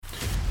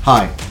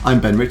Hi,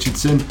 I'm Ben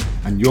Richardson,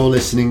 and you're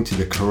listening to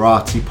the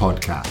Karate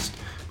Podcast,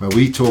 where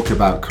we talk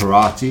about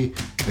karate,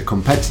 the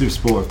competitive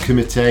sport of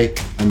kumite,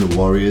 and the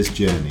warrior's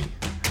journey.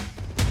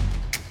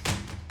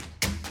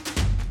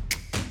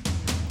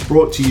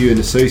 Brought to you in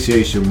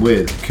association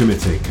with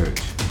Kumite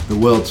Coach, the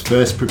world's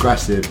first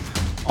progressive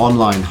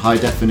online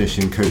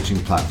high-definition coaching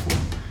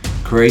platform,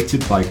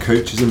 created by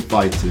coaches and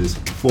fighters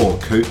for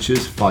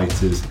coaches,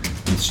 fighters,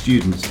 and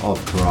students of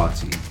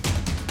karate.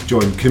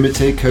 Join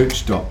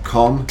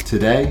kumitecoach.com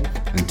today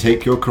and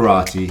take your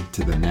karate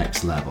to the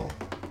next level.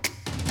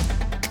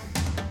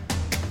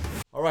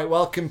 All right,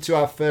 welcome to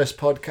our first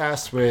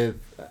podcast with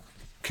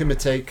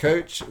Kumite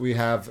Coach. We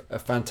have a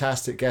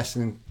fantastic guest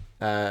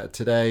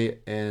today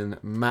in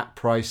Matt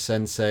Price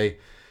Sensei,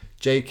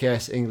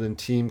 JKS England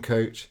team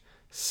coach,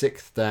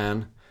 6th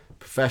Dan,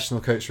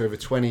 professional coach for over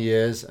 20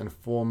 years and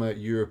former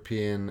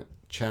European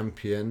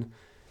champion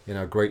in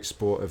our great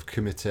sport of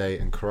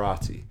kumite and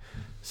karate.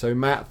 So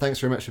Matt, thanks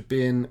very much for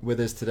being with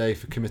us today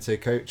for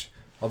Kumite Coach.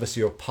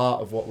 Obviously you're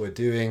part of what we're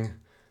doing.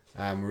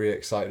 I'm really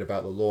excited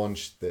about the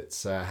launch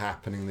that's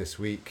happening this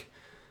week.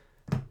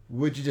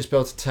 Would you just be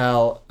able to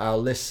tell our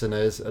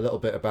listeners a little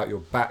bit about your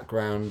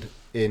background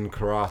in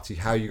karate,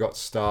 how you got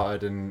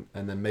started, and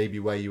then maybe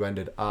where you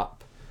ended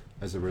up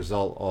as a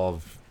result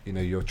of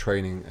your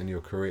training and your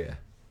career?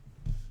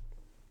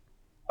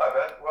 Hi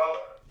Ben. Well,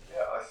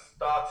 I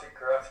started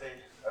karate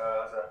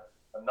as a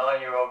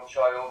 9-year-old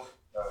child,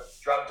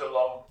 dragged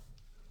along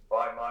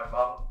by my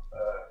mum to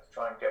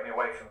try and get me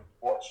away from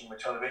watching the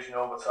television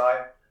all the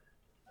time.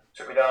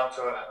 Took me down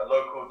to a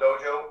local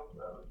dojo.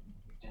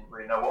 Didn't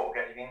really know what we're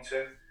getting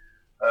into,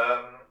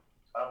 and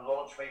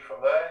launched me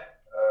from there.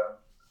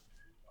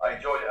 I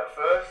enjoyed it at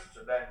first,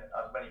 and then,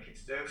 as many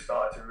kids do,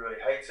 started to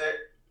really hate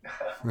it.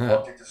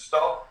 Wanted to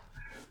stop.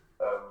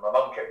 My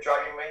mum kept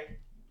dragging me,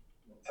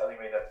 telling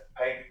me that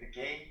paid for the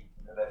gi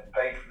and then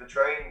paid for the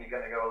training, you're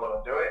going to go along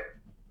and do it.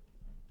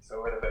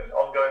 So we had a bit of an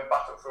ongoing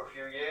battle for a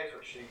few years,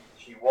 which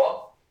she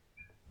won.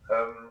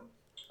 And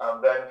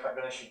then, thank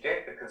goodness she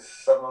did, because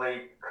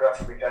suddenly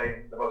karate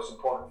became the most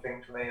important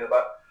thing for me.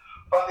 About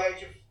the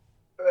age of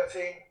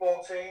 13,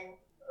 14,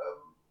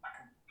 I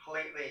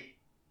completely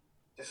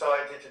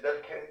decided to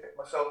dedicate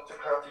myself to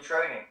karate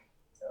training,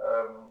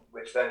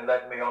 which then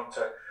led me on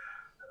to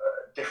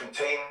different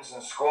teams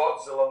and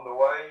squads along the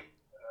way,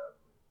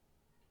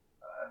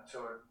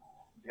 until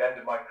the end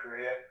of my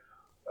career,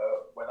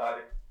 when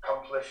I'd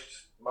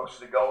accomplished most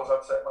of the goals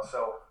I'd set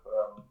myself.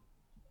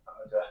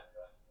 I'd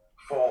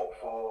fought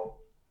for,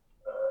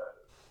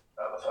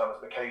 at the time it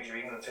was the KJ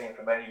England team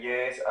for many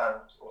years,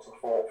 and also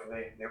fought for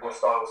the Upper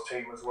Styles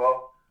team as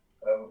well,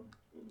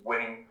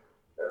 winning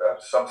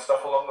some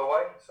stuff along the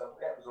way. So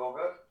it was all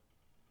good.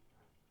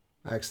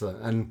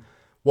 Excellent. And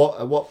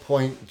at what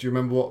point, do you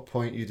remember what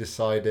point you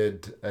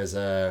decided as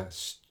a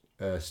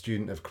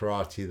student of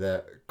karate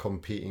that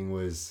competing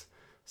was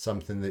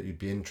something that you'd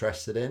be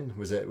interested in?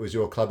 Was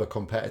your club a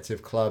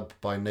competitive club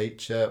by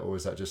nature, or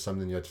was that just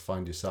something you had to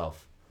find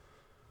yourself?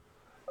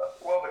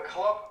 Well, the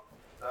club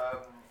I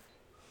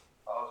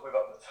was with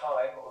at the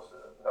time was the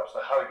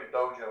Harrogate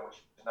Dojo,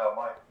 which is now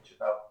the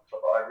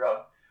club I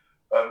run.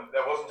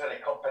 There wasn't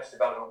any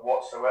competitive element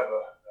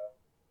whatsoever.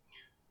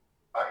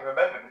 I can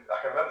remember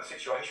the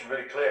situation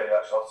really clearly.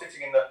 Actually, I was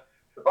sitting in the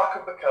back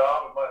of the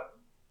car with my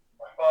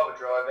father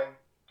driving,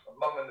 my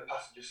mum in the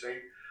passenger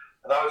seat,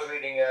 and I was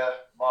reading a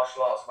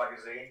martial arts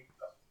magazine,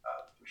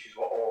 which is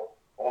what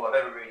all I'd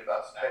ever read at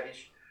that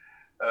stage.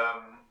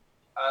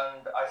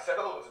 And I said,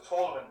 "Oh, there's a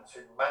tournament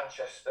in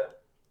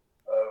Manchester.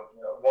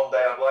 One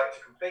day I'd like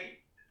to compete."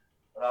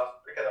 And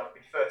I'd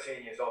been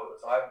 13 years old at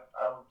the time,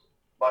 and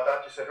my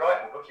dad just said,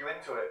 "Right, we'll book you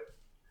into it."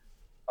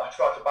 I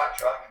tried to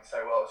backtrack and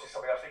say, "Well, this is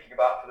something I'm thinking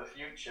about for the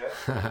future."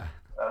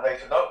 And they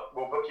said, "No,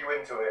 we'll book you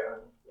into it."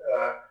 And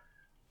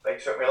they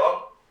took me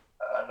along,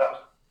 and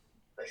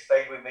they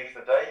stayed with me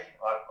for the day.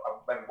 I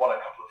maybe won a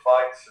couple of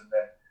fights, and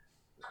then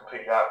was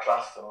completely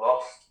outclassed and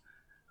lost.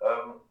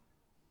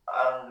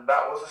 And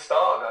that was the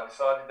start. I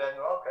decided then,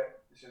 okay,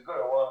 this is good.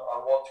 I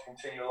want to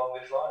continue along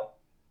this line.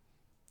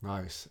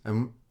 Nice.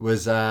 And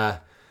was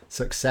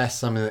success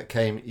something that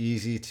came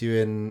easy to you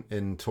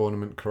in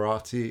tournament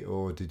karate,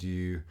 or did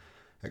you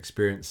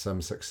experience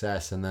some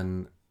success and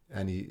then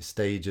any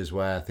stages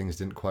where things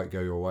didn't quite go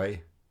your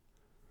way?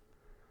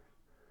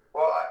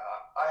 Well,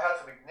 I had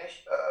some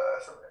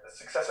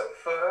success at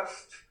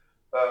first.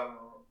 I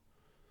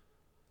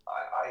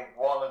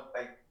won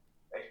a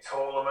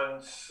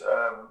tournament,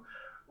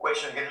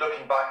 which again,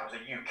 looking back, it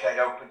was a UK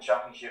Open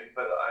Championship,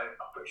 but I'm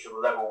pretty sure the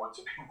level would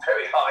have been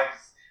very high.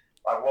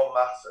 I won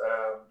that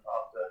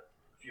after a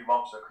few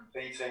months of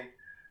competing.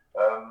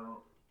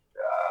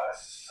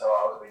 So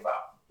I was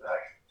about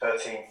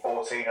 13,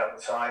 14 at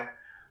the time.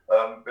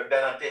 But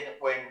then I didn't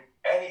win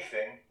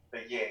anything for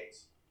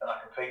years, and I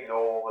competed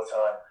all the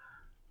time.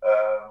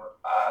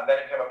 And then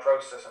it became a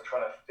process of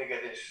trying to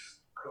figure this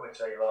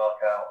kumite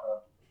lark out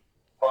and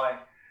find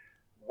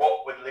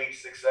what would lead to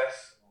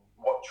success,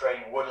 what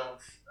training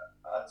wouldn't,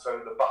 and so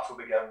the battle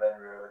began then,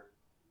 really.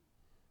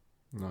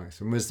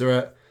 Nice. And was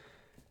there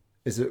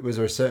was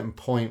there a certain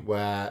point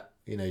where,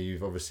 you know,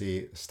 you've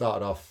obviously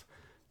started off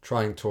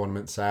trying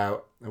tournaments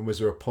out, and was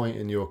there a point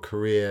in your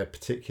career,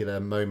 particular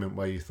moment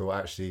where you thought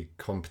actually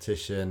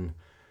competition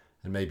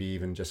and maybe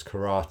even just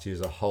karate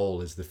as a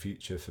whole is the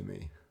future for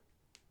me?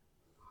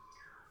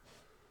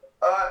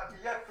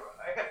 Yeah,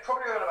 I guess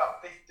probably around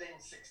about 15,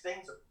 16,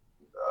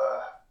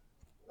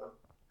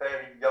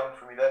 fairly young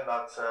for me then,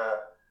 that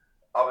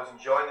I was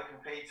enjoying the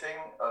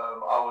competing.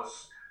 I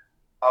was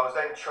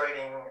then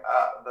training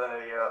at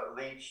the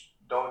Leeds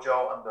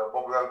dojo under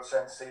Bob Road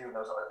Sensei, and that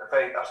was a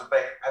very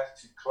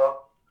competitive club.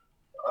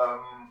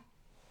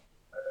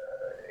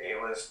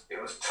 It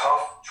was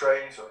tough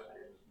training, so it was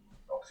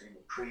obviously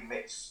the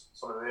pre-mix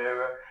sort of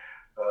era.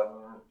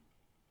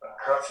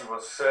 Karate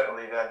was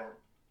certainly then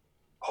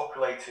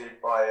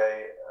populated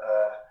by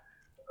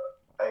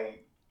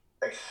a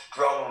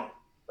strong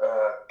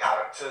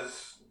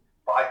characters,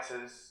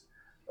 fighters.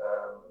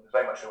 It was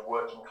very much a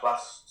working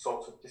class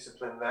sort of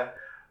discipline then.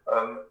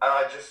 And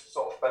I just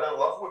sort of fell in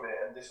love with it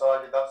and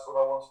decided that's what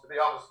I wanted to be.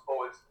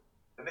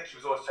 The Mickey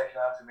was always taken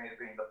out of me as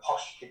being the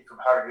posh kid from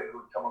Harrogate who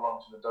would come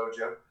along to the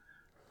dojo.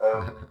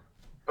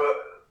 But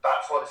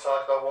that's what I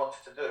decided I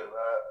wanted to do.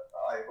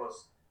 I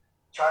was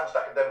challenged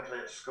academically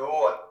at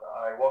school.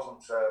 I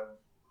wasn't a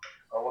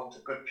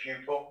good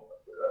pupil,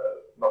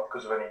 not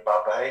because of any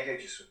bad behaviour,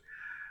 just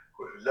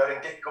with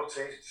learning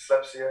difficulties,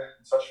 dyslexia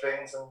and such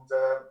things. And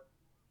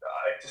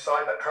I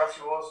decided that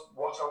karate was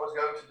what I was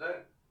going to do.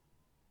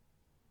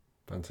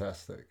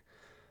 Fantastic.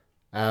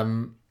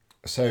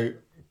 So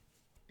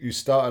you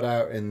started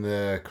out in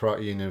the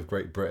Karate Union of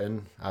Great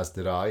Britain, as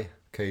did I,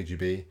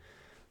 KUGB,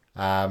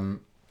 and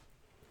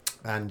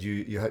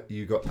you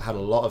had a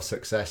lot of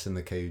success in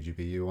the KUGB.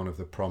 You were one of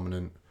the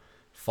prominent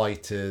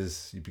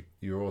fighters.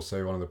 You were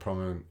also one of the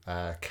prominent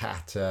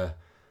kata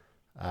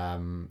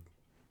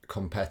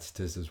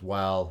competitors as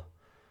well.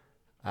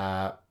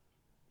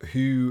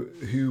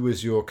 Who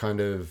was your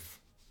kind of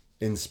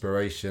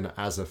inspiration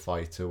as a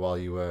fighter while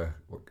you were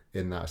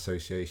in that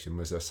association?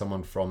 Was there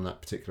someone from that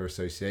particular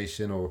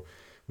association, or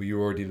were you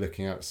already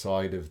looking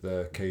outside of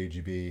the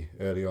KUGB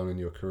early on in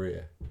your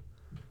career?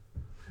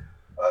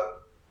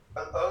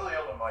 Early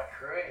on in my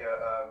career,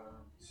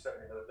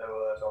 certainly there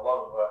was a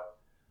lot of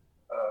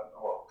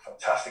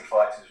fantastic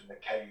fighters from the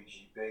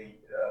KUGB.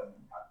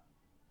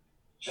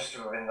 Just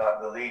within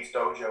the Leeds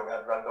dojo, we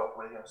had Randolph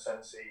Williams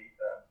Sensei,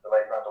 the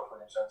late Randolph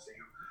Williams Sensei,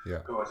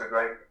 who was a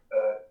great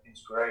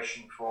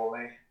inspiration for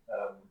me.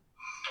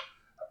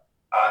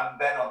 And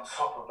then on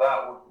top of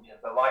that,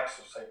 the likes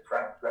of, say,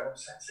 Frank Brennan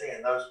Sensei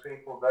and those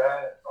people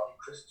there, Ronnie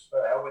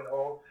Christopher, Elwin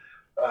Hall,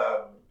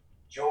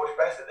 George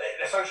Best.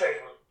 The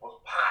association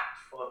was packed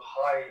full of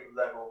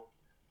high-level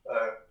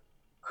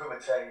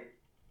kumite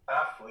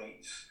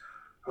athletes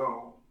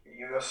who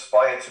you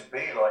aspire to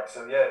be like.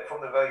 So yeah,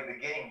 from the very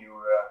beginning,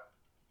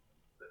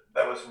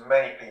 there was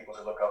many people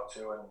to look up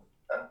to and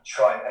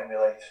try and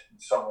emulate in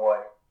some way.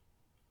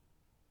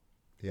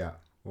 Yeah,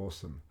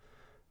 awesome.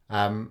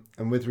 And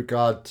with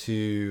regard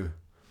to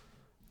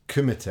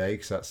kumite,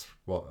 because that's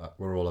what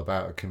we're all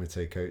about, a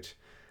kumite coach.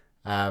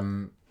 I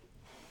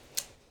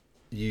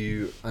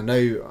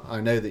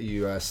know that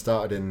you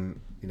started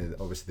in,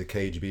 obviously the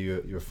KGB.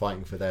 You were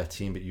fighting for their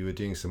team, but you were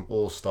doing some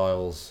all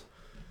styles.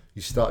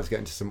 You started to get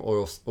into some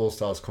all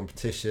styles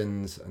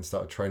competitions and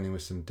started training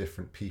with some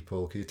different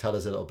people. Could you tell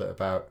us a little bit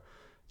about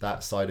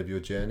that side of your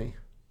journey?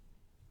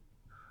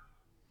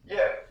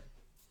 Yeah,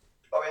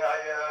 I mean,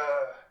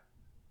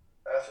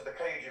 so the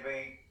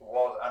KGB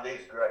was and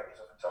is great. It's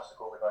a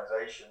fantastic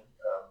organisation,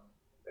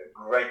 a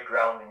great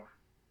grounding,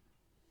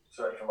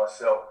 certainly for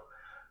myself.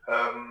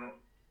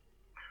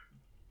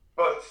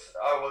 But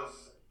I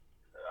was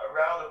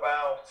around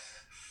about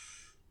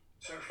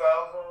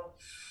 2000,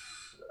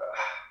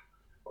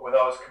 when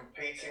I was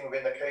competing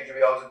within the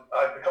KGB.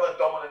 I'd become a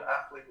dominant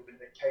athlete within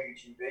the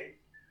KGB,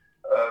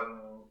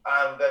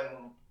 and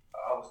then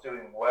I was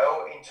doing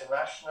well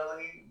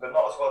internationally, but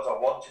not as well as I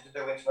wanted to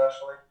do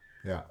internationally.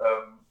 Yeah.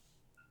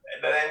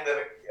 And then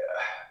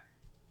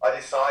I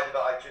decided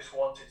that I just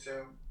wanted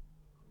to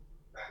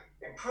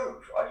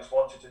improve. I just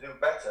wanted to do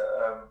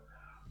better.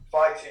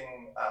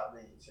 Fighting at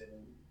the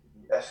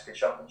ESKA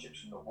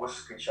Championships and the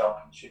WSKA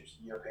Championships,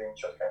 the European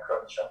Shotokan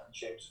Karate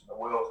Championships and the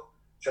World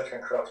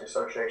Shotokan Karate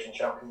Association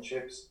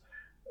Championships,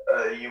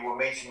 you were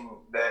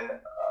meeting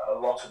then a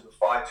lot of the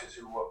fighters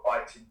who were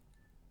fighting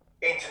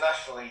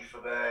internationally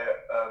for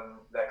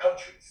their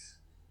countries.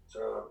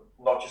 So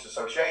not just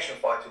association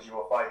fighters, you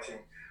were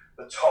fighting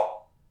the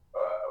top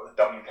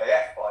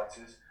WKF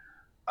fighters,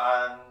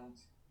 and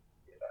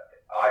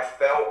I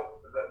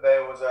felt that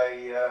there was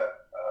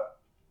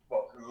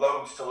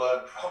loads to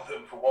learn from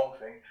them for one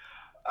thing,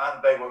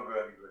 and they were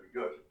really, really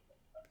good.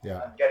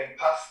 Yeah. And getting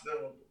past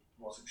them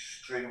was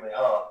extremely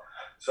hard.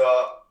 So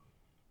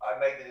I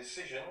made the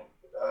decision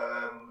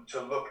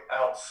to look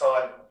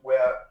outside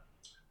where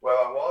I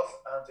was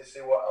and to see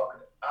what I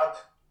could add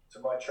to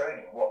my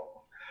training,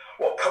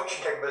 what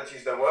coaching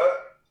capabilities there were,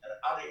 and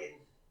add it in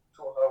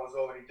to what I was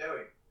already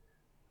doing.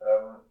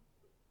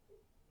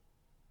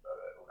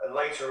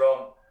 Later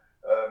on,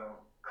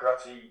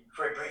 karate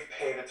for a brief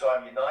period of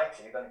time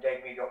United, and it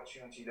gave me the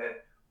opportunity then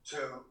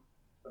to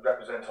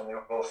represent on the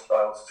All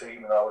Styles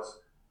team, and I was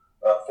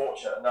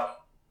fortunate enough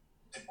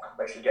to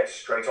basically get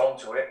straight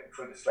onto it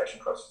through the selection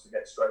process, to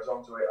get straight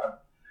onto it,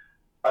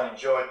 and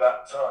enjoyed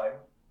that time.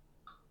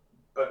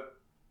 But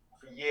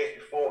for years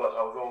before that,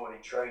 I was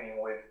already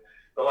training with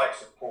the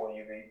likes of Paul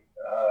Newby,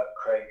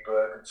 Craig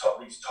Burke,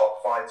 and these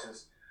top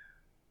fighters,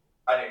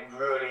 and it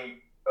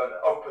really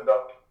opened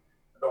up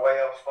the way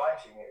I was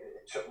fighting.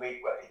 It took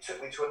me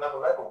to another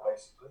level,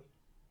 basically.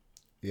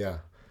 Yeah.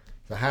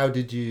 So how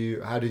did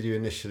you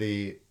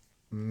initially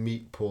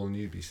meet Paul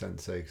Newby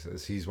Sensei?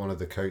 Because he's one of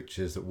the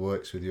coaches that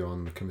works with you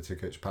on the Kumite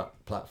Coach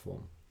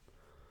platform.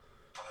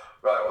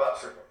 Right. Well,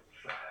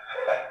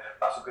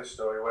 that's a good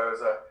story.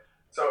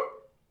 So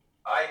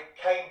I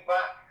came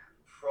back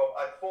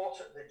I fought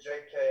at the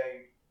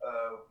JKS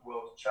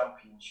World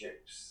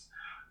Championships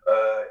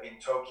in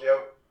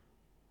Tokyo.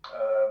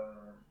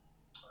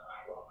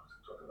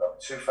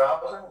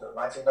 2000 or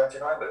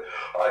 1999, but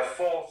I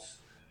fought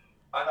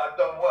and I'd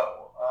done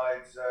well. I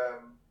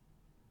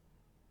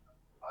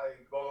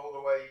got all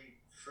the way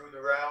through the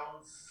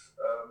rounds,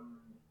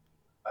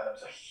 and it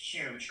was a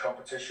huge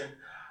competition.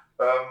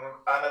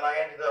 And then I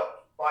ended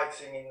up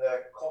fighting in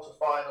the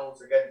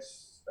quarterfinals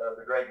against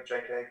the great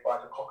JKS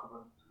fighter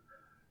Cockburn.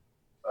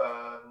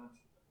 And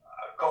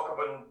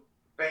Cockburn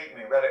beat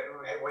me.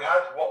 We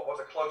had what was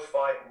a close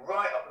fight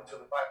right up until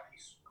the fact he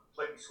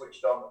completely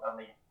switched on and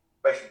he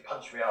basically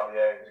punched me out of the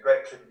area. It was a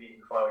great clip of you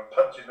can find. He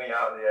punches me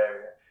out of the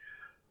area.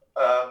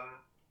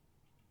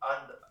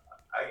 And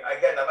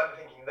again, I remember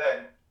thinking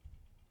then,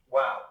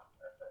 wow,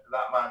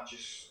 that man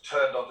just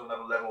turned onto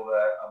another level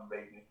there and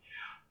beat me.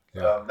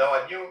 Yeah. Now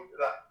I knew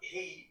that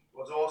he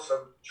was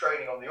also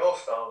training on the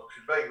All-Stars, which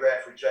was very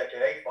rare for a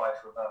JKA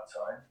fighter at that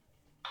time.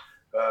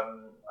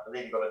 I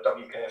believe he got a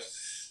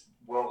WKS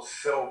World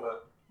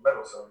Silver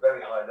medal, so a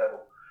very high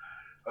level.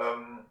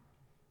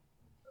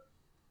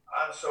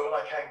 And so when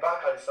I came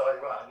back, I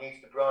decided, well, I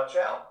needed to branch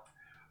out.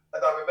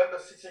 And I remember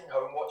sitting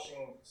home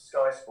watching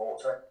Sky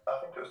Sports. I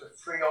think it was a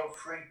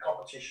 3-on-3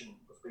 competition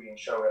was being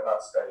shown at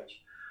that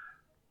stage.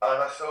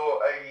 And I saw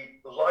a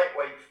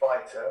lightweight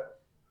fighter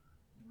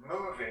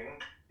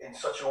moving in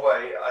such a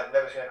way I'd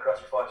never seen a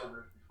karate fighter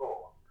move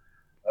before.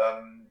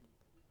 And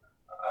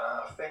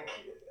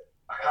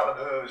I can't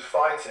remember who was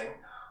fighting,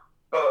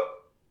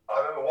 but I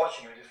remember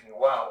watching him and just thinking,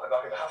 wow, if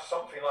I could have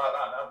something like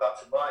that and add that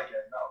to my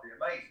game, that would be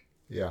amazing.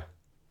 Yeah.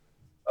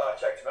 I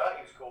checked him out.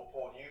 He was called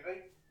Paul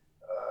Newby.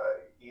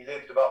 He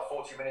lived about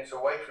 40 minutes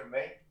away from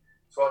me,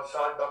 so I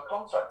decided I'd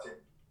contact him.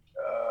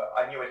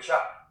 I knew a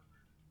chap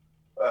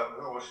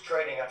who was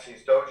training at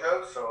his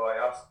dojo, so I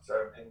asked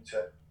him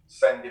to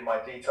send in my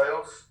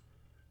details,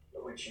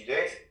 which he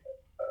did.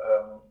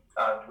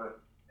 And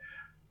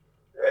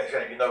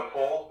if you know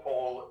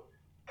Paul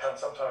can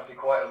sometimes be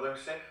quite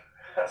elusive.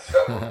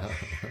 So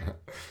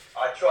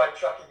I tried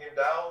tracking him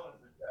down,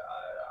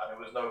 and it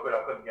was no good.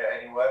 I couldn't get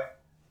anywhere.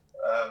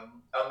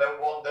 And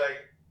then one day,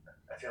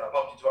 I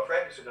bumped into my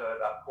friend who said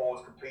that Paul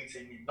was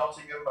competing in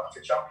Nottingham at a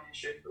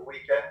championship the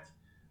weekend.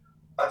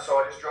 And so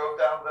I just drove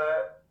down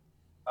there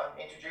and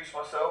introduced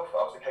myself.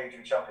 I was the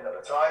KGB champion at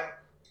the time.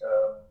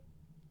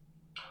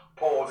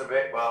 Paul was a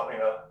bit,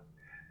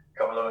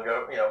 come along and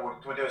go,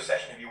 we'll do a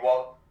session if you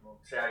want, and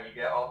see how you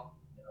get on.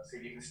 See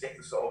if you can stick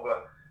to sort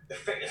of the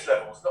fitness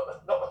levels, not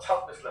the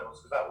toughness levels,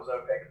 because that was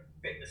okay, but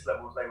the fitness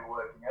levels they were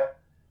working at.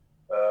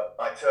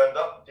 I turned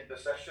up, did the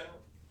session,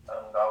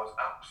 and I was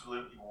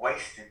absolutely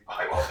wasted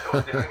by what they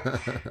were doing.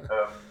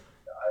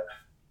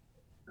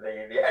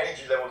 The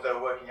energy levels they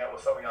were working at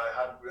was something I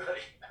hadn't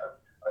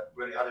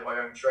really had in my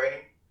own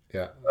training.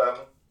 Yeah.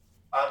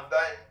 And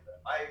then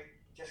I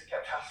just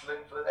kept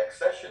hassling for the next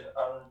session,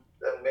 and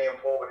then me and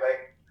Paul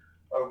became,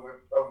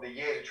 over the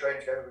years of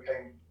training together,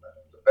 became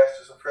the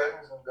bestest of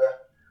friends, and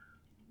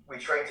we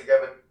trained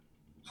together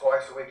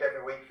twice a week,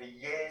 every week for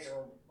years,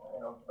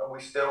 and we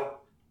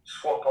still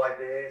swap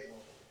ideas and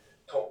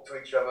talk to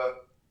each other,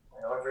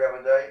 every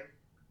other day,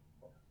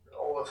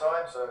 all the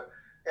time. So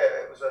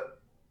yeah, it was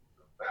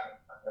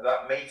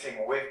that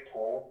meeting with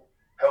Paul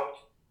helped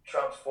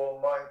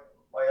transform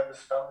my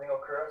understanding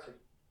of karate,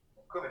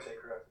 Kumite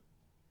karate.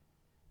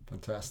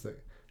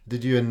 Fantastic.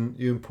 Did you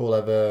and Paul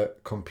ever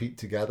compete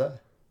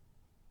together,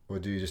 or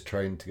do you just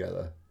train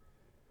together?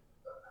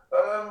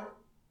 I'm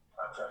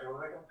trying to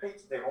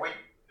think what we competed.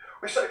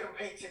 We sort of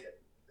competed.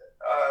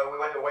 We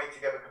went away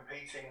together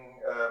competing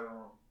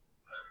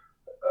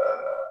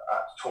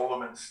at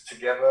tournaments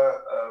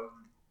together.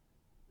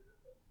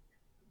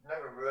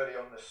 Never really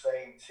on the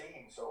same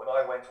team. So when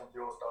I went on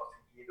the All-Star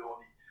team, he'd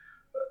already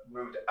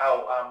moved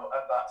out, and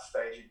at that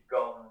stage he'd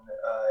gone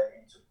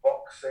into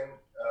boxing.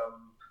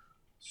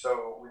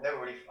 So we never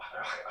really.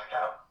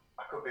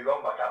 I could be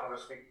wrong, but I can't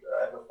remember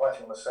ever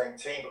fighting on the same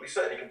team. But we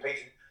certainly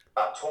competed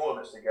at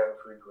tournaments together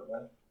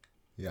frequently.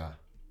 Yeah.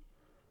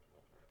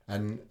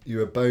 And you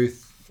were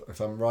both, if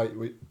I'm right,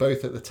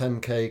 both at the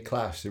 10K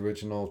Clash, the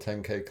original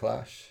 10K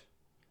Clash?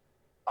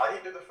 I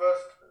didn't do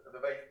the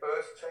very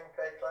first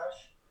 10K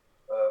Clash.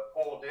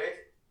 Paul did.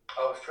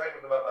 I was trained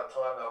with them at that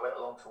time, and I went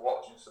along to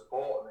watch and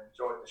support and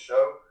enjoyed the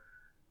show.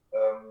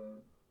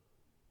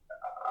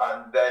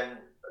 And then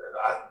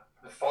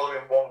the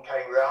following one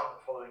came around,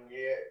 the following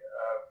year.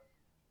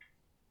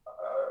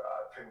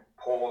 I think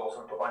Paul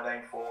also put my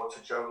name forward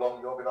to Joe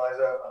Long, the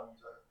organizer, and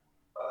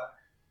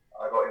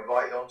I got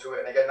invited onto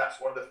it. And again,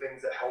 that's one of the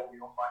things that helped me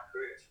on my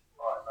career to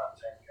fight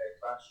that 10K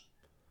clash.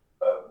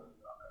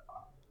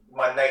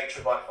 My nature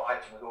of my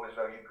fighting was always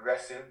very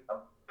aggressive,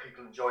 and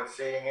people enjoyed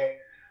seeing it.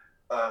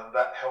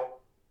 That helped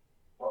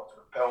to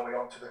propel me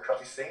onto the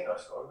karate scene, I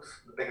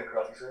suppose, the bigger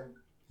karate scene.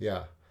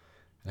 Yeah.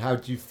 And how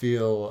do you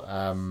feel?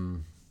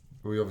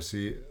 We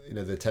obviously,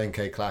 the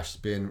 10K clash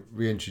has been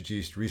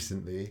reintroduced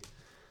recently,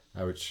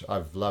 which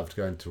I've loved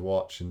going to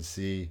watch and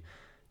see,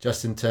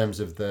 just in terms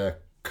of the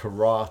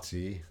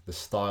karate, the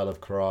style of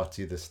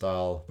karate,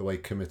 the way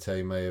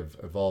kumite may have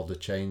evolved or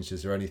changed.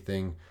 Is there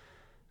anything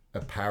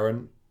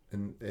apparent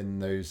in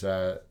those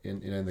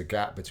in the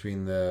gap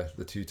between the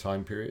two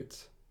time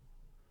periods?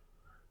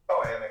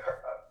 Oh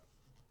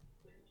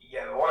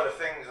yeah, one of the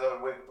things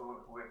with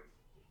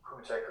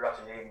kumite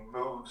karate, it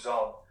moves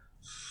on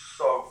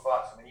so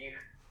fast. I mean,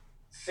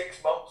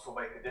 6 months will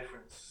make a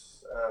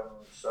difference.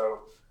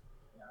 So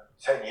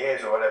 10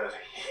 years or whatever is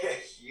a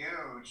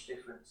huge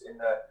difference in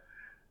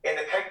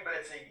the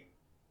capability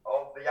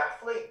of the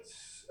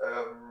athletes.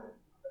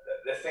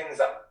 The things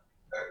that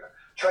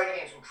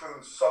training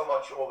improves so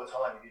much all the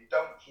time. If you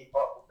don't keep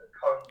up with the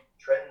current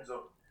trends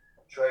of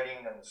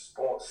training and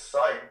sports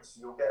science,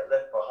 you'll get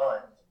left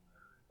behind.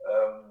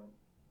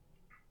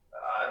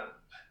 And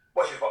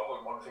which is one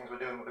of the things we're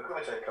doing with the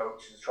kumite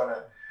coach, is trying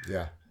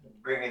to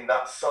bring in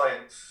that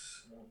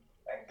science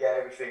and get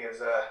everything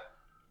as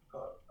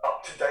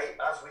up to date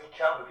as we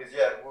can. Because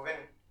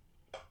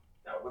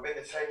within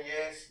the 10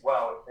 years,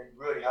 wow, it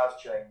really has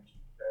changed.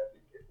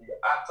 The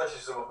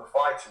athleticism of the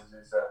fighters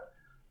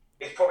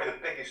is probably the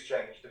biggest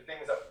change. The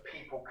things that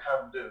people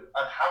can do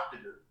and have to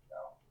do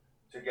now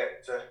to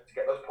get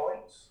those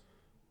points.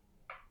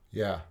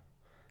 Yeah.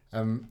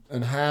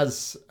 And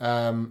has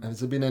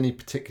there been any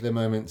particular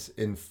moments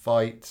in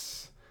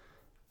fights,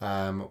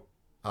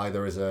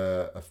 either as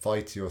a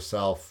fighter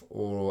yourself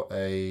or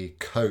a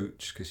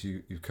coach, because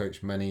you've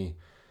coached many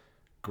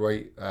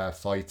great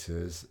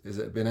fighters, has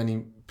there been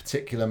any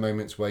particular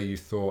moments where you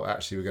thought,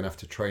 actually, we're going to have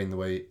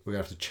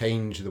to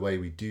change the way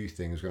we do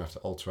things, we're going to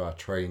have to alter our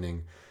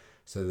training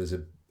so there's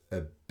a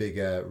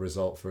bigger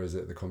result for us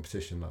at the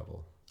competition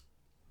level?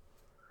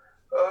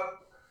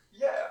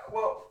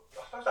 Well,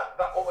 I suppose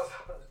that almost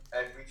happens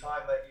every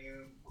time that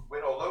you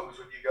win or lose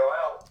when you go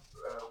out,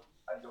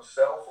 and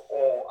yourself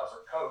or as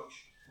a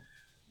coach,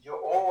 you're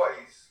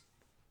always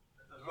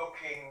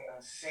looking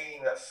and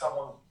seeing that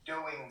someone's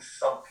doing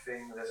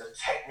something. There's a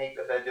technique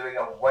that they're doing,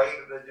 a way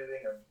that they're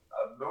doing,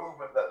 a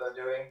movement that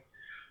they're doing,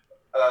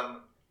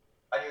 and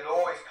you'll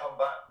always come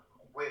back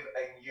with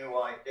a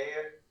new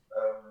idea.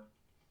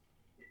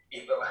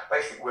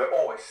 Basically, we're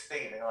always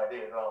stealing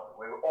ideas, aren't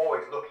we? We're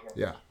always looking at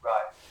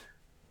right,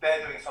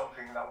 they're doing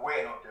something that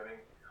we're not doing.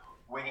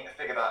 We need to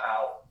figure that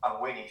out,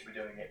 and we need to be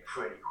doing it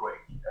pretty quick.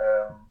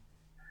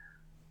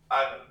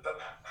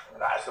 And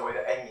that's the way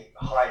that any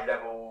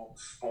high-level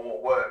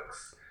sport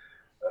works.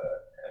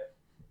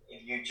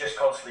 If you just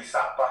constantly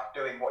sat back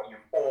doing what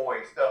you've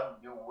always done,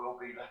 you will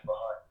be left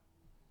behind.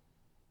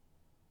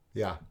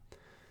 Yeah.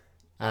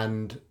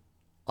 And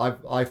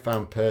I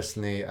found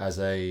personally as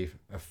a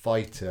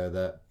fighter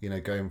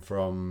that, going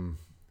from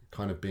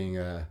kind of being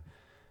a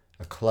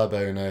club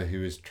owner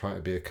who was trying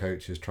to be a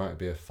coach, who was trying to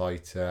be a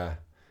fighter,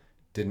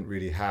 didn't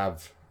really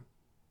have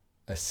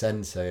a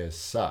sensei as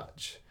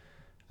such,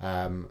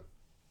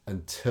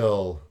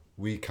 until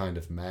we kind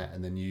of met,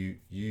 and then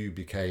you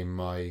became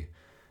my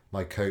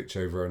coach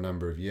over a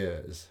number of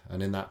years.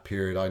 And in that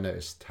period, I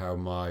noticed how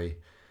my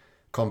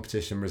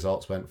competition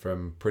results went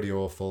from pretty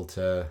awful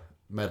to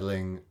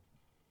medaling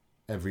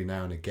every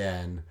now and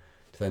again,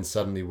 to then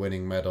suddenly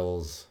winning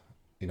medals,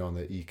 on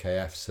the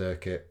EKF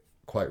circuit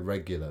quite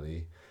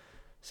regularly.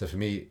 So for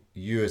me,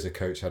 you as a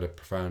coach had a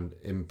profound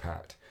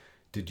impact.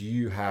 Did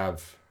you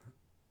have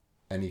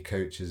any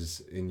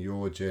coaches in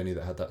your journey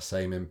that had that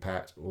same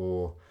impact,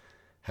 or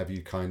have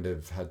you kind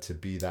of had to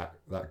be that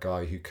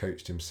guy who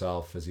coached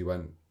himself as he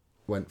went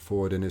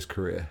forward in his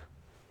career?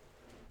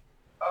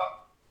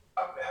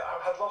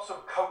 I've had lots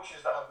of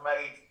coaches that have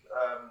made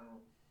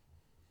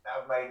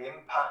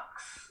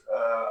impacts.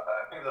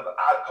 People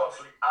have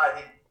constantly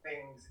added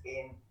things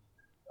in.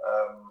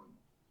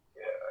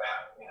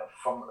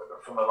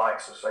 From the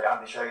likes of, say,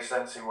 Andy Shea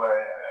Sensei,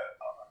 where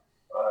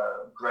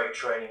great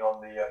training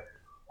on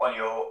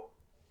your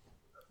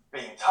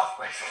being tough,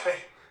 basically,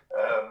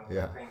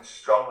 being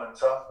strong and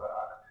tough.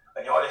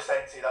 And your other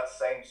Sensei, that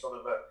same sort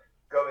of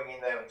going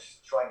in there and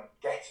just trying to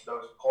get to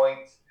those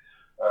points.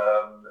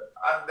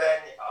 And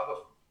then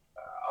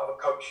other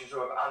coaches who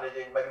have added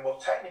in maybe more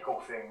technical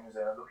things,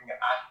 looking at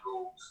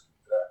angles.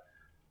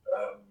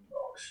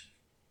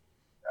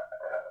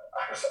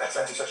 A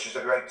sensei such as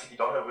the great Tiki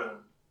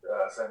Donovan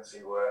sensei,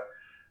 where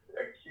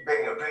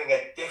bringing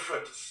a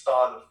different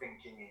style of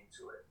thinking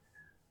into it.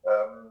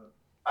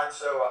 And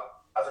so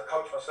as a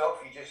coach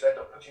myself, you just end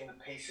up putting the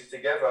pieces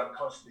together and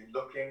constantly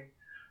looking,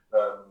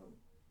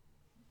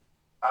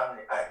 and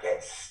again,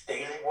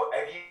 stealing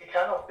whatever you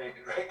can off these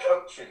great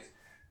coaches,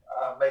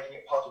 making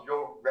it part of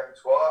your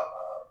repertoire,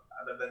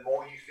 and then the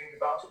more you think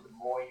about it, the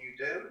more you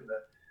do,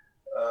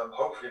 and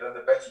hopefully then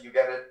the better you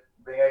get at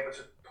being able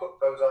to put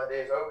those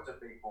ideas over to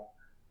people,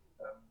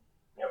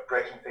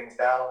 breaking things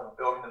down and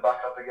building them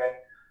back up again,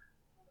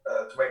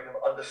 to make them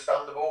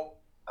understandable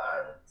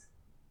and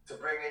to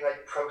bring in a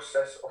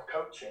process of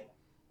coaching.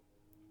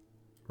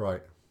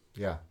 Right,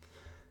 yeah.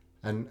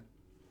 And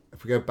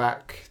if we go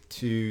back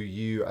to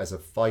you as a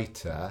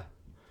fighter,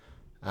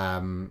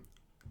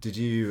 did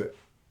you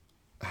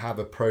have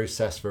a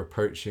process for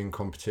approaching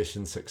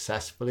competition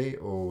successfully,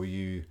 or were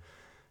you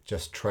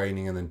just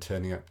training and then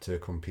turning up to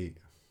compete?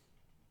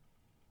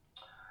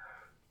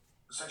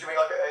 So do you mean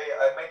like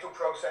a mental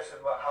process of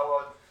how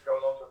I'd go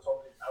along to a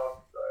topic, how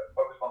I'd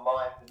focus my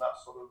mind and that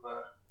sort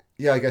of...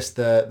 Yeah, I guess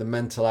the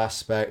mental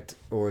aspect,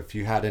 or if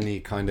you had any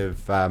kind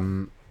of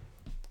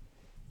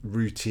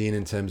routine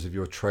in terms of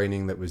your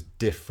training that was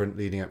different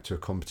leading up to a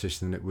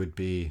competition than it would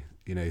be,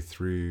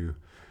 through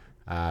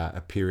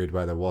a period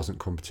where there wasn't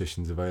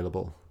competitions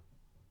available.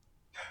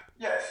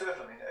 Yeah,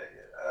 certainly.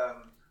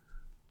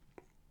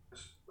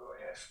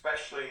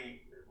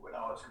 Especially when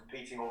I was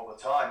competing all the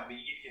time. I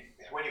mean,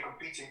 when you're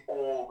competing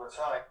all the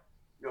time,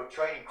 you're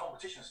training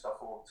competition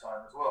stuff all the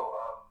time as well.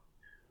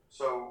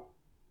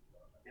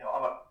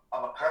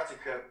 I'm a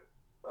karateka.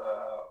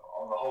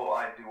 On the whole,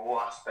 I do all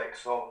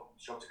aspects of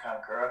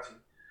Shotokan karate.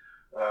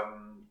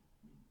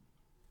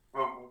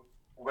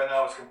 When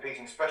I was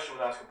competing, especially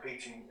when I was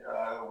competing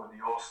with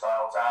the All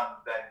Styles and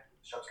then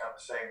Shotokan at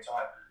the same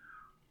time,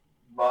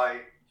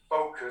 my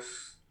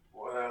focus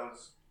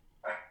was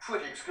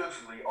pretty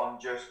exclusively on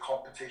just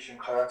competition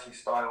karate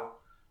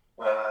style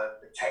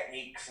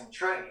techniques and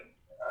training,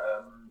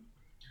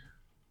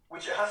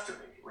 which it has to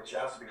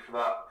be for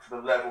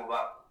the level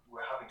that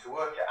we're having to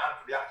work at, and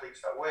for the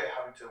athletes that we're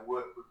having to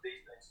work with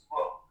these days as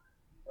well.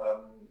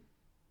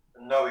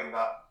 Knowing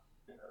that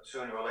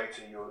sooner or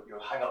later you'll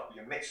hang up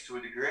your mitts to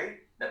a degree,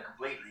 not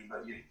completely,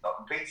 but you're not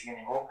competing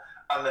anymore,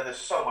 and then there's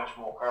so much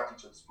more karate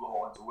to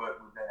explore and to work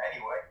with then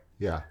anyway.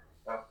 Yeah.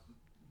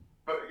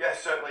 But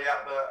yes, certainly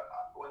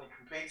when you're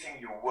competing,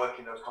 you're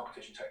working those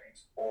competition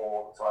techniques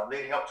all the time.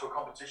 Leading up to a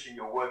competition,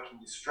 you're working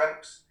your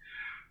strengths,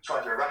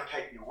 trying to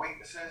eradicate your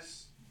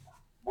weaknesses,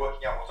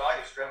 working out what are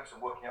your strengths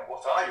and working out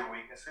what are your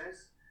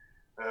weaknesses.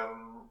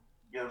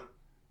 You're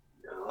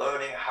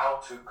learning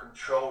how to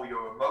control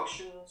your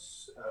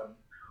emotions,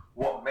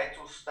 what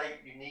mental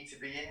state you need to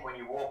be in when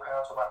you walk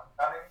out of that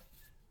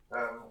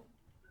planning.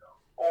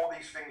 All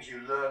these things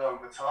you learn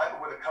over time.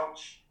 But with a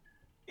coach,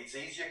 it's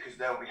easier because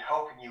they'll be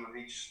helping you with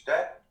each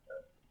step.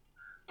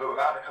 But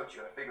without a coach,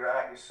 you got to figure it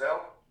out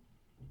yourself.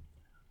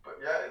 But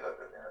yeah,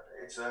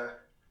 it's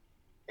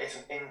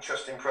an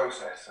interesting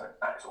process, and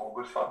it's all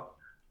good fun.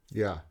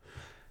 Yeah,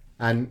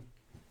 and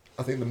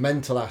I think the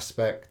mental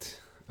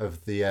aspect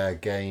of the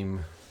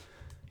game,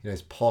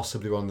 is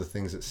possibly one of the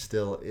things that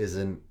still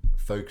isn't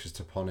focused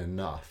upon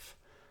enough.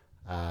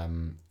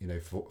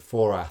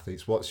 For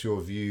athletes, what's your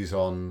views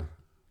on,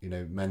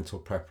 mental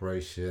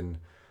preparation?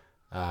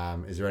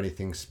 Is there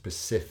anything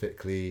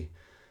specifically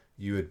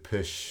you would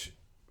push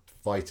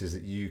fighters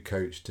that you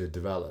coach to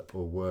develop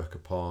or work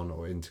upon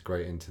or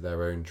integrate into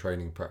their own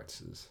training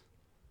practices?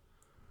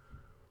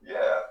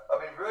 Yeah, I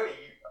mean, really,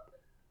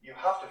 you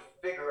have to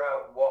figure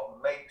out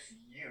what makes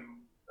you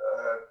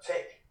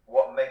tick,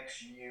 what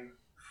makes you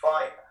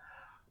fight.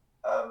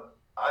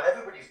 And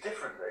everybody's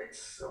different.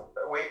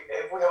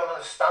 If we have an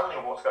understanding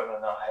of what's going on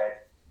in our head,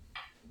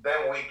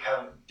 then we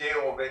can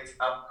deal with it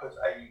and put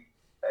a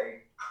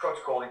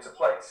protocol into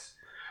place.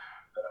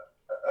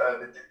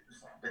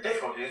 The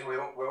difficulty is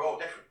we're all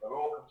different. We're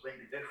all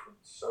completely different.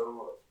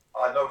 So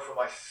I know for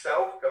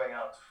myself, going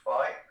out to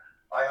fight,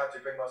 I had to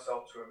bring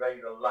myself to a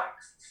very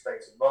relaxed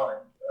state of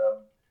mind.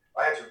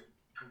 I had to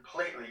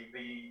completely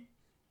be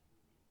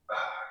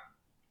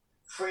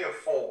free of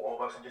thought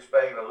almost, and just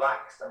very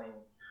relaxed. I mean,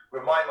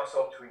 remind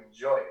myself to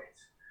enjoy it.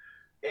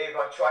 If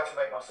I tried to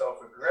make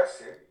myself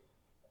aggressive,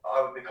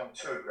 I would become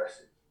too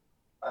aggressive.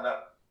 And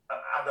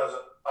as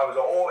I was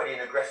already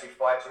an aggressive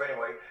fighter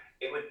anyway,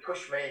 it would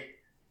push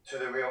me to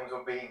the realms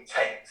of being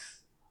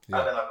tense,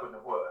 and then I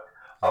couldn't work.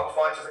 Other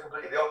fighters are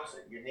completely the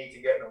opposite. You need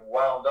to get them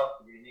wound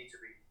up. You need to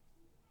be,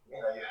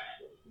 you're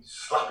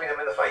slapping them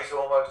in the face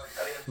almost, and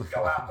telling them to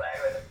go out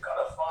there and they've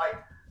got to fight.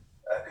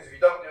 Because if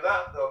you don't do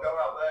that, they'll go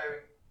out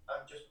there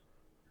and just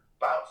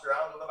bounce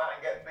around on the mat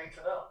and get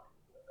beaten up.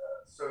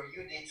 So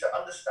you need to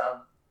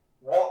understand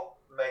what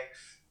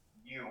makes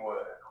you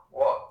work.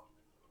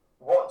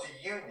 What do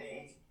you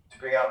need to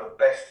bring out the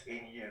best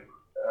in you?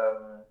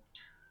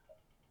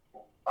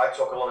 I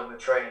talk a lot in the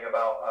training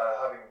about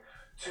having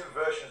two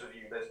versions of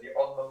you. There's the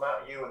on the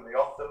mat you and the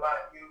off the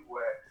mat you,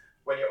 where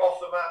when you're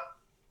off the mat,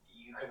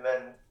 you can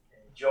then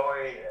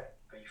enjoy and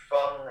be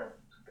fun and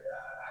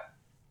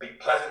be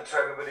pleasant to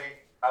everybody.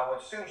 And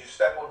as soon as you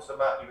step onto the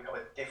mat, you become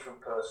a different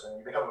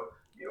person.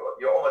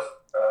 You're almost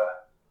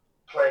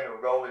playing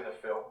a role in a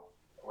film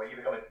where you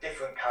become a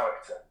different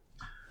character.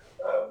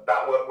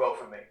 That worked well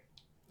for me.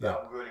 Yeah.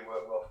 That really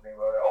worked well for me.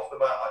 Where off the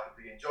mat, I could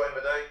be enjoying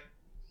my day.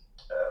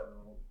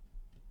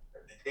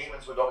 The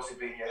demons would obviously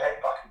be in your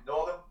head, but I could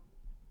ignore them.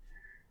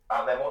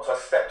 And then once I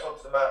stepped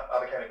onto the mat,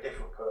 I became a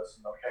different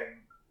person. I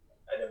became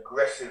an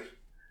aggressive,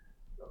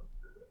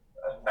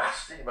 a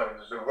nasty, maybe it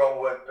was the wrong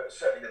word, but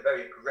certainly a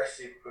very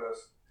aggressive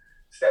person.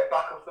 Step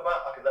back off the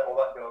mat, I could let all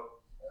that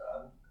go.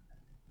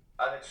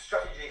 And it's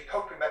strategies,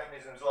 coping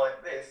mechanisms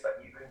like this that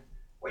you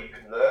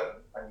can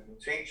learn and you can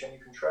teach and you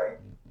can train.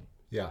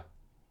 Yeah.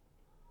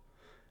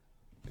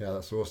 Yeah,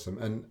 that's awesome.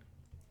 And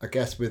I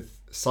guess with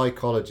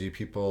psychology,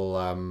 people,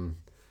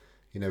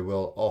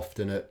 will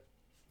often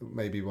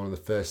maybe one of the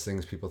first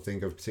things people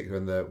think of,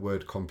 particularly when the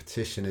word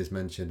competition is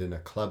mentioned in a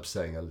club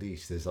setting, at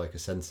least, there's like a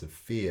sense of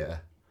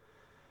fear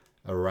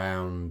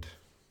around,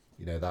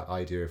 that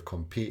idea of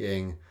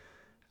competing.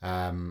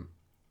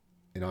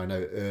 I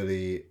know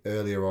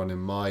earlier on in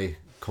my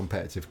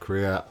competitive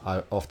career,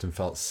 I often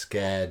felt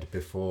scared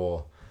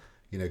before,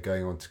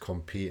 going on to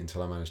compete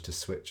until I managed to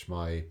switch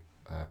my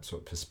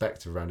sort of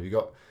perspective around. Have you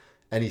got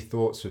any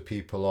thoughts for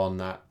people on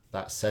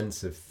that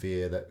sense of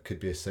fear that could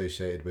be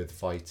associated with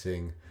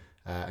fighting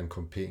and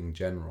competing in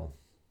general?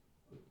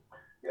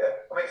 Yeah,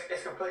 I mean,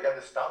 it's completely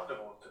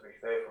understandable to be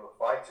fearful of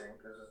fighting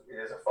because it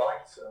is a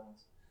fight, and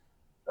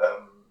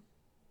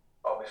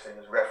obviously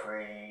there's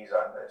referees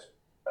and there's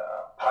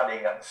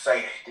padding and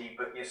safety,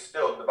 but you're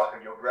still in the back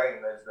of your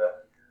brain, there's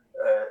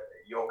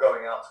you're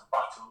going out to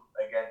battle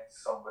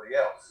against somebody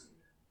else.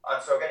 And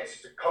so again, it's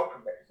just a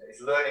coping mechanism. It's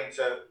learning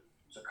to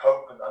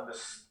cope and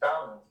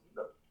understand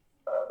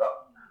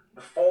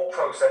the thought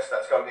process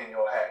that's going in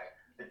your head,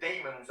 the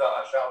demons that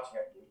are shouting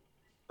at you.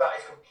 That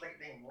is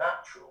completely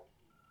natural.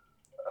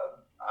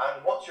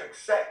 And once you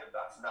accept that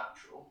that's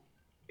natural,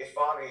 it's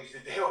far easier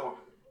to deal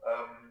with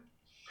them.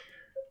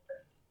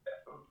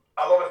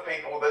 A lot of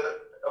people that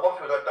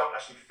don't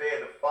actually fear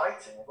the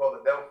fighting, rather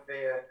they'll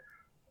fear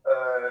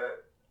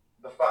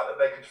the fact that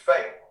they could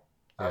fail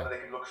and that they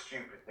could look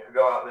stupid. They could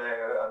go out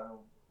there and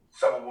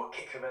someone will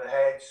kick them in the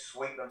head,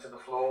 sweep them to the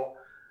floor,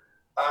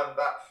 and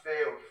that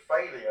fear of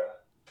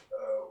failure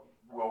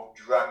will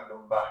drag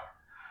them back.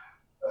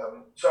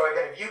 So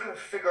again, if you can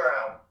figure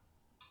out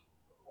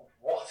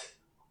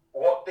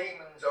what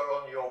demons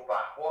are on your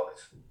back,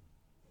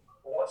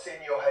 what's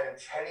in your head and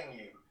telling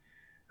you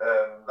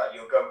that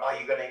you're going,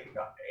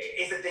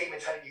 is the demon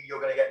telling you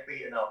you're going to get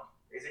beaten up?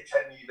 Is it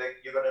telling you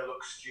that you're going to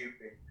look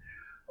stupid?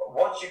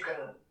 Once you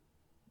can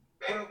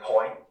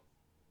pinpoint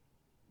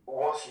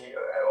what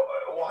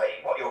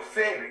you're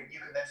fearing, you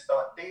can then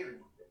start dealing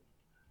with it.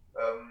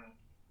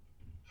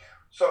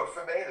 So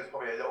for me, there's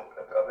probably a little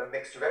bit of a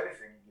mixture of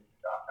everything.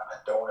 I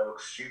don't want to look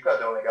stupid. I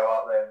don't want to go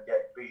out there and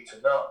get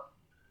beaten up.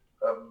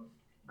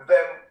 But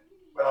then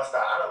when I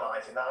start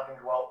analysing that, I think,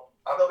 well,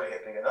 I'm not going to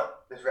get big enough.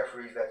 There's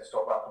referees there to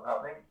stop that from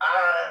happening.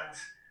 And,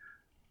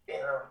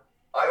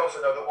 I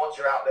also know that once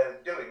you're out there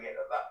doing it,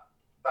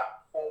 that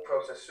thought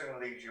process soon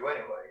leaves you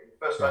anyway.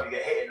 The first time you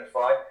get hit in a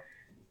fight,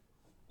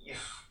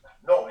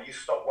 normally you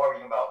stop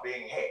worrying about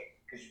being hit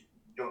because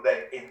you're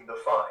then in the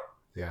fight.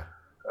 Yeah.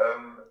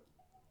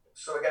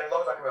 So again, as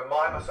long as I can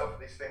remind myself of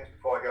these things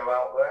before I go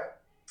out there,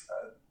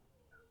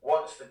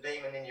 once the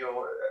demon in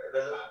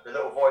the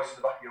little voice in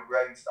the back of your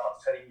brain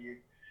starts telling you,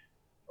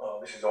 oh,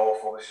 this is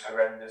awful, this is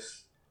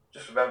horrendous,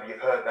 just remember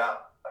you've heard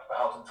that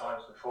 1,000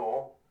 times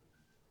before,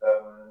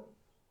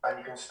 and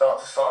you can start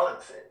to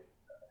silence it.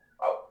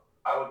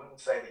 I wouldn't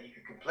say that you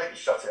could completely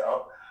shut it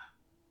up,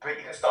 but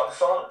you can start to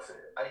silence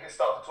it, and you can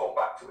start to talk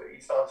back to it.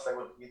 You start to say,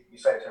 well, you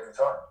say this every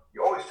time.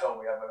 You always tell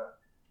me I'm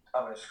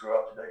gonna screw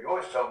up today. You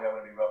always tell me I'm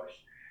gonna be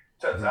rubbish.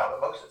 Turns out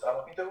that most of the time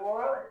I can do all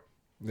right.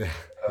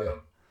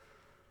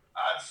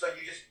 And so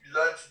you just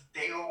learn to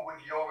deal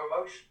with your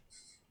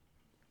emotions.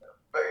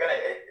 But again,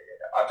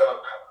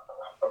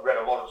 I've read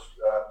a lot of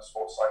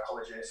sports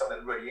psychology, and it's something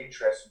that really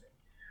interests me.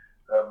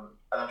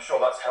 And I'm sure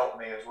that's helped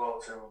me as well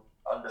to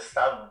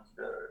understand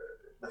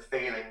the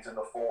feelings and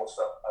the thoughts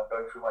that are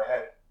going through my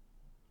head.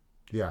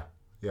 Yeah.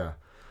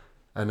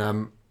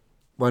 And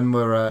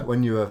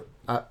when you were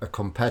a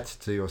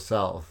competitor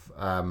yourself,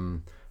 I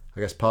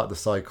guess part of the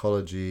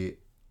psychology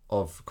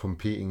of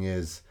competing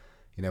is,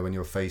 when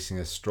you're facing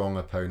a strong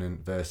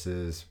opponent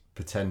versus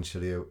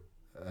potentially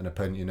an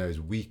opponent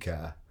is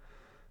weaker,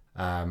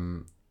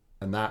 and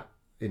that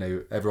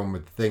everyone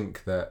would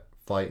think that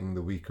fighting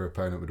the weaker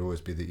opponent would always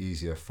be the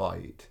easier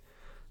fight.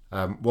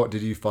 What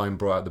did you find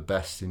brought out the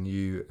best in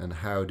you, and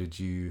how did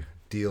you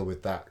deal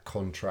with that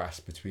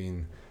contrast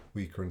between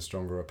weaker and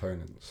stronger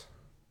opponents?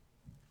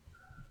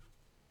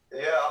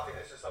 Yeah, I think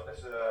this is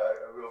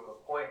a real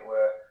good point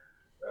where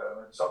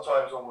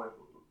sometimes when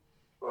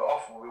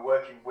we're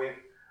working with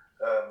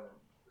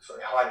sort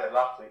of high-level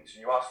athletes,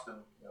 and you ask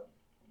them,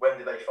 when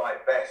do they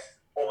fight best?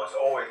 Almost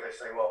always they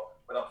say, well,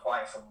 when I'm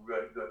fighting someone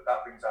really good,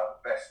 that brings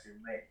out the best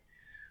in me.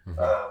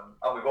 Mm-hmm.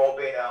 And we've all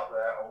been out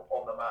there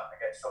on the mat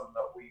against someone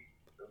that we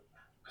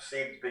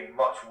perceived as being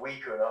much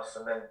weaker than us,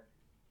 and then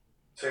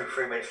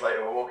 2-3 minutes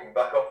later we're walking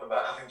back off the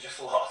mat having just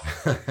lost.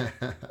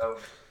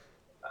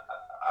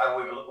 and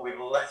we've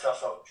let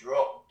ourselves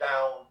drop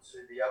down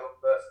to the other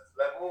person's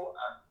level,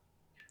 and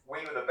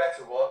we were the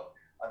better one,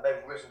 and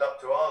they've risen up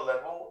to our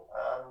level,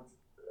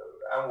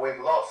 and we've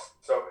lost.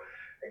 So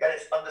again,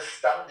 it's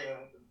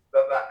understanding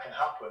that can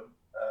happen.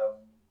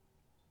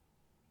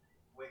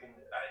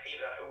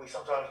 We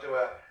sometimes do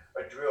a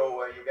drill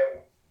where you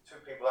get two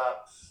people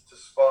out to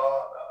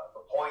spar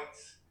for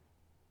points,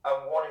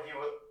 and one of you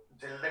will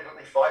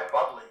deliberately fight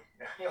badly.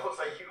 You'll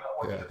say, I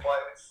want you to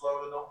fight a bit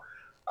slower than normal.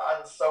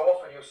 And so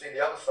often you'll see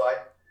the other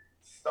side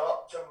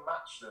start to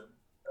match them,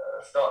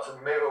 start to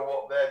mirror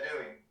what they're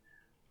doing.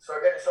 So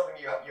again, it's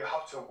something you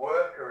have to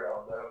work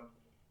around.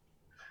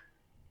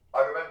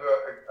 I remember,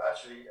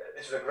 actually,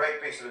 this is a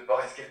great piece of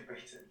advice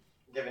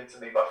given to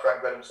me by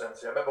Frank Brenham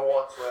Sensei. I remember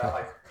once where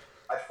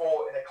I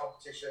fought in a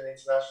competition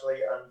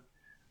internationally, and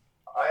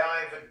I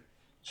either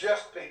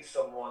just beat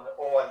someone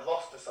or I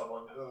lost to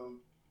someone who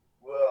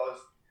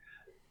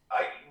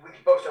we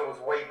could both say was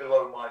way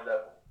below my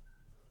level.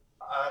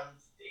 And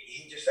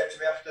he just said to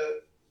me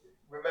after,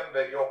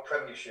 remember your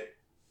premiership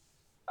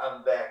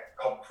and their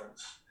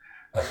conference.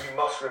 And you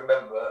must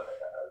remember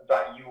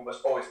that you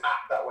must always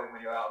act that way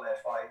when you're out there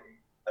fighting.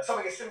 And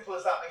something as simple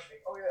as that makes me,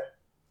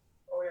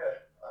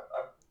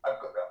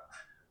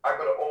 I've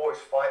got to always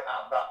fight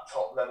at that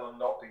top level and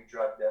not be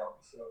dragged down.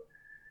 So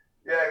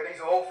yeah,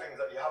 these are all things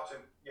that you have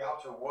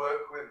to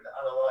work with,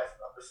 analyze,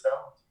 and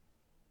understand.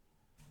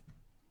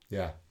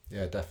 Yeah,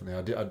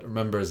 definitely. I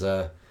remember as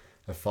a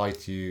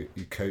fight you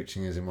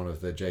coaching us in one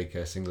of the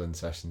JKS England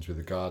sessions with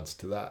regards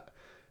to that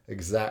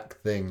exact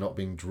thing, not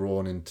being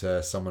drawn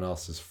into someone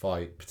else's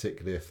fight,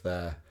 particularly if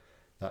they're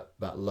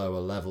that lower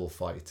level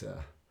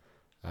fighter,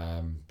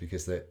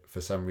 because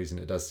for some reason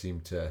it does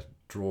seem to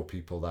draw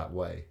people that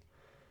way.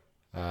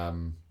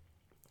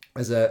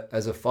 As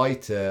a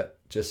fighter,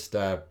 just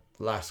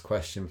last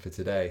question for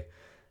today.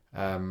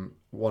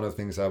 One of the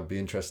things I would be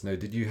interested to know,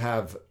 did you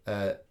have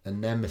a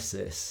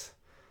nemesis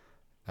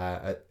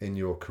in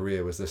your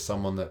career? Was there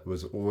someone that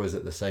was always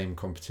at the same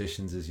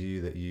competitions as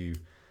you, that you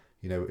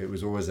know, it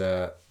was always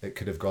it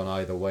could have gone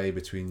either way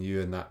between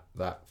you and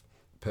that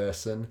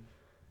person?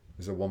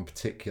 Was there one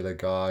particular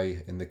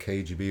guy in the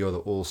KGB or the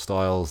All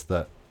Styles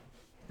that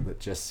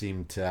just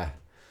seemed to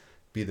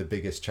be the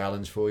biggest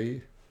challenge for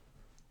you?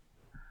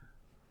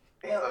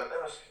 Yeah,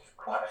 there was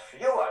quite a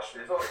few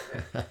actually.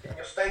 In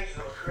your stages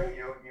of a career,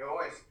 you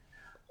always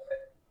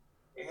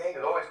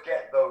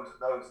get those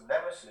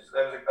nemesis.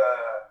 There was a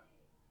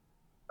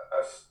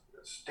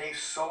Steve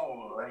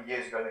Sewell many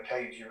years ago in the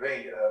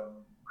KGB,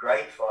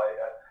 great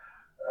fighter.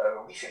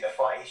 We seemed to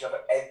fight each other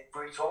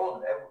every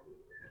tournament,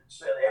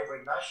 certainly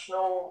every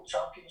national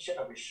championship,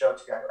 every show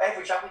together,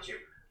 every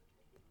championship.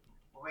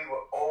 We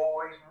were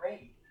always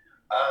meet,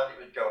 and it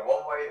would go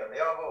one way then the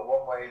other,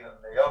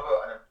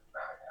 and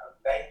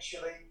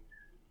eventually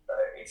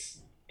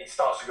it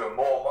starts to go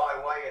more my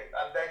way,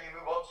 and then you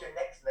move on to your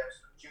next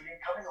nemesis. Julian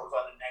Cunningham was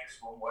like the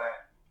next one,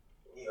 where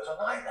he was a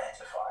nightmare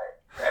to fight.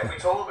 Every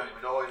tournament it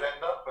would always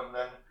end up, and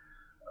then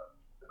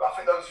I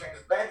think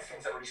they're the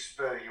things that really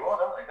spur you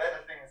on, aren't they? They're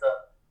the things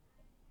that.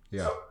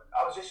 Yeah. So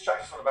I was just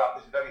chatting to someone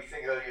about this very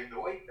thing earlier in the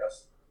week.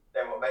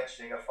 They were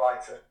mentioning a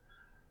fighter,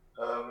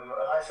 and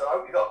I said, I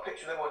hope you got a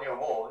picture of them on your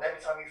wall, and every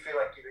time you feel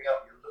like giving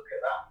up, you look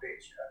at that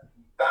picture.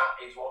 That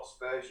is what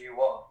spurs you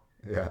on.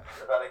 Yeah.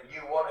 So that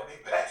you want to be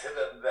better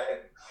than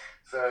them.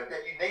 So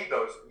you need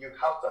those. You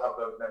have to have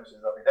those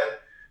nemesis. I mean,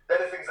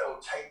 they're the things that will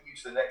take you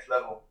to the next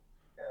level.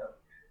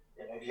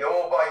 If you're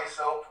all by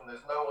yourself and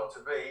there's no one to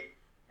be,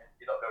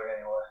 you're not going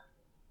anywhere.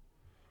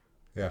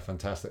 Yeah,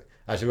 fantastic.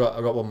 Actually,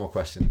 I've got one more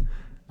question.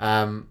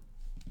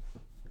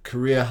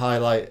 Career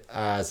highlight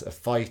as a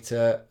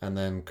fighter, and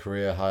then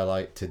career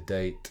highlight to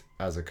date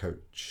as a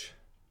coach.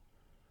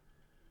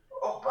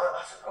 Oh man,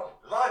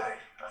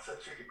 that's a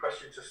tricky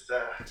question. Just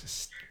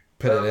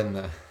put it in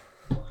there.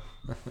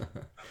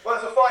 Well,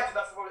 as a fighter,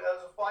 that's probably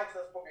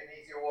an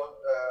easier one.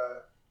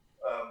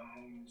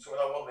 So when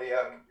I won the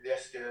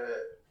ESKA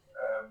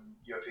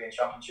European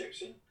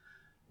Championships in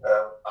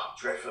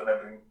dreadful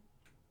remembering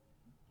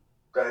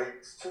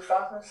dates,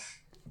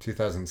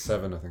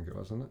 2007, I think it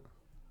was, wasn't it?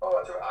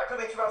 Oh, I could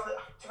think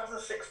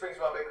 2006 brings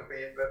me up. It could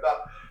be, but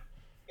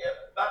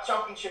that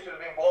championship has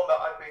been one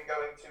that I've been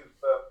going to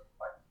for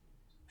like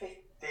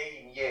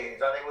 15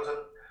 years, and it was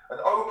an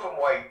open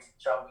weight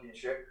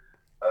championship.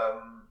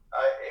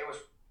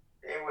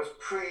 It was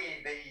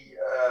pre the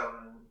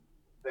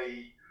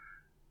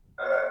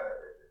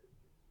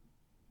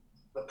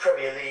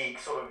Premier League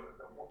sort of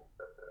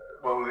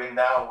where we're in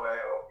now,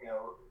 where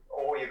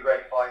all your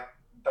great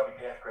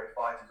WKF great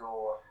fighters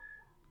all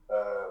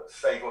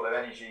save all their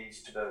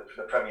energies to the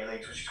Premier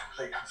Leagues, which is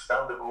completely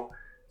understandable.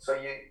 So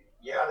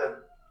you had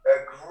a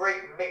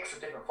great mix of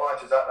different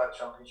fighters at that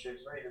championship.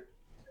 Really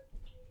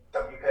the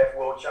WKF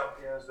World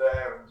Champions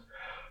there, and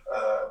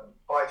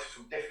fighters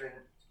from different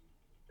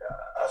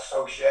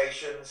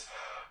associations.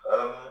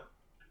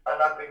 And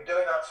I've been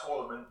doing that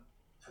tournament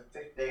for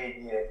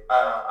 15 years.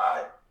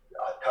 I'd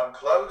come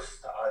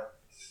close. I'd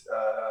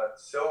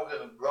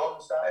silvered and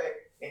bronzed at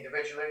it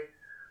individually.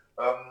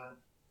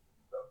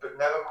 but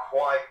never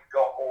quite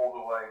got all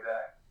the way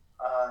there.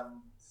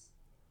 And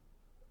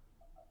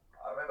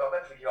I remember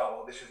thinking, oh,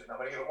 well, this isn't, I'm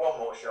going to give it one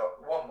more shot.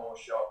 And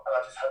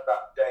I just had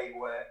that day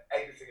where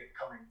everything had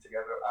come in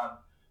together. And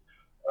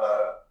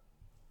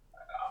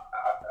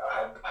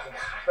I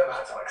remember I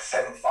had like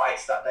 7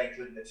 fights that day,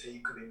 including the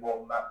team, could be more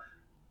than that.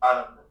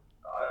 And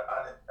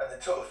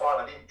until the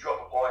final, I didn't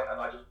drop a point, and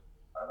I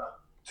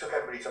took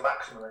everybody to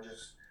maximum and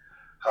just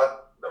had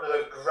one of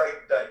those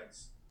great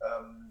days.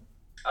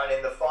 And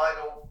in the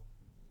final,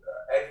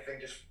 everything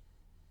just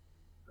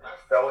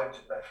fell into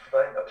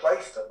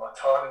place. That my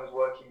timing was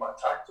working, my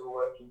tactics were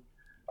working.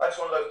 I just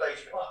one of those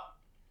days.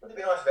 Wouldn't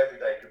it be nice if every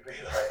day could be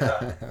like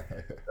that?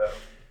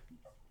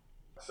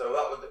 So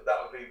that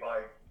would be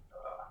my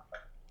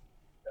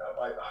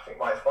I think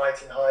my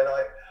fighting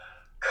highlight.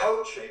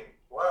 Coaching.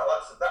 Wow,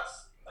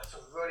 that's a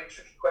really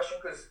tricky question,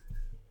 because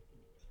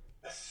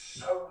there's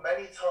so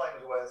many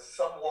times where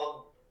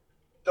someone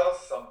does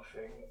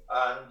something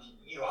and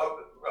you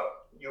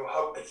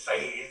hope they say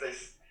it is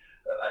this,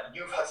 and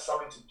you've had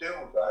something to do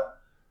with that.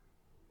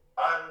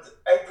 And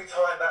every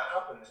time that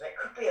happens, and it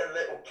could be a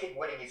little kid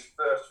winning his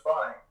first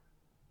fight,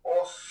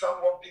 or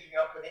someone picking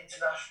up an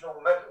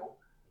international medal,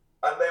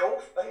 and they all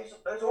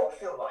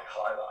feel like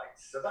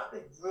highlights. So that'd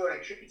be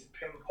really tricky to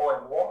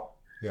pinpoint one.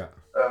 Yeah.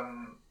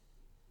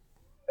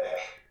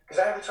 Because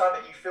every time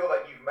that you feel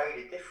like you've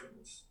made a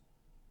difference,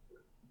 it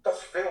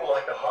does feel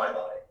like a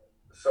highlight.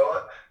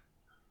 So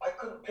I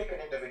couldn't pick an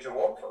individual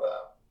one for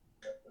that.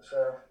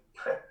 So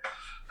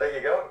there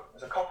you go.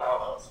 There's a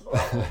cop-out answer for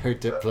that one. Very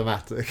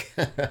diplomatic.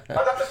 I'd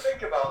have to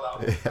think about that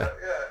one.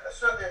 Yeah. But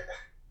certainly,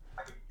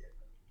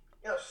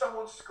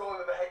 someone scoring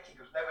with a head kick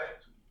who's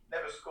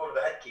never scored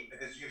with a head kick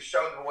because you've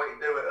shown them a way to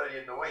do it earlier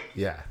in the week.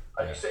 Yeah.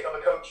 And you're sitting on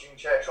the coaching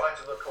chair trying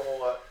to look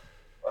all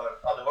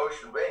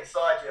unemotional, but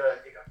inside you go,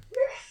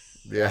 yes.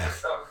 Yeah.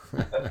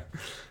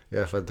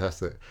 Yeah,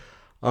 fantastic.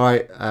 All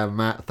right,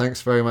 Matt,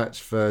 thanks very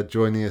much for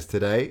joining us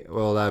today.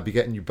 We'll be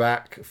getting you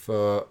back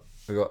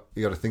you got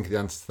to think of the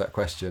answer to that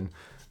question,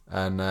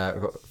 and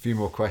we've got a few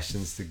more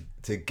questions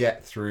to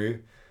get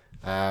through.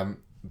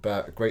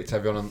 But great to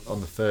have you on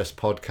the first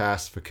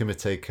podcast for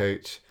Kumite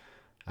Coach.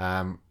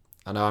 I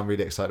know I'm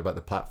really excited about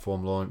the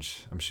platform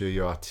launch. I'm sure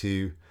you are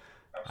too.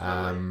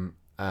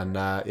 And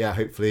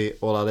hopefully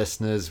all our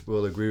listeners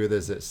will agree with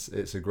us.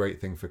 It's a great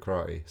thing for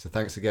karate. So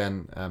thanks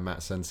again,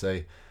 Matt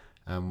Sensei,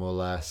 and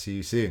we'll see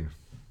you soon.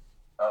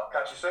 I'll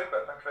catch you soon,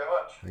 but thank you very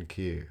much. Thank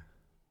you.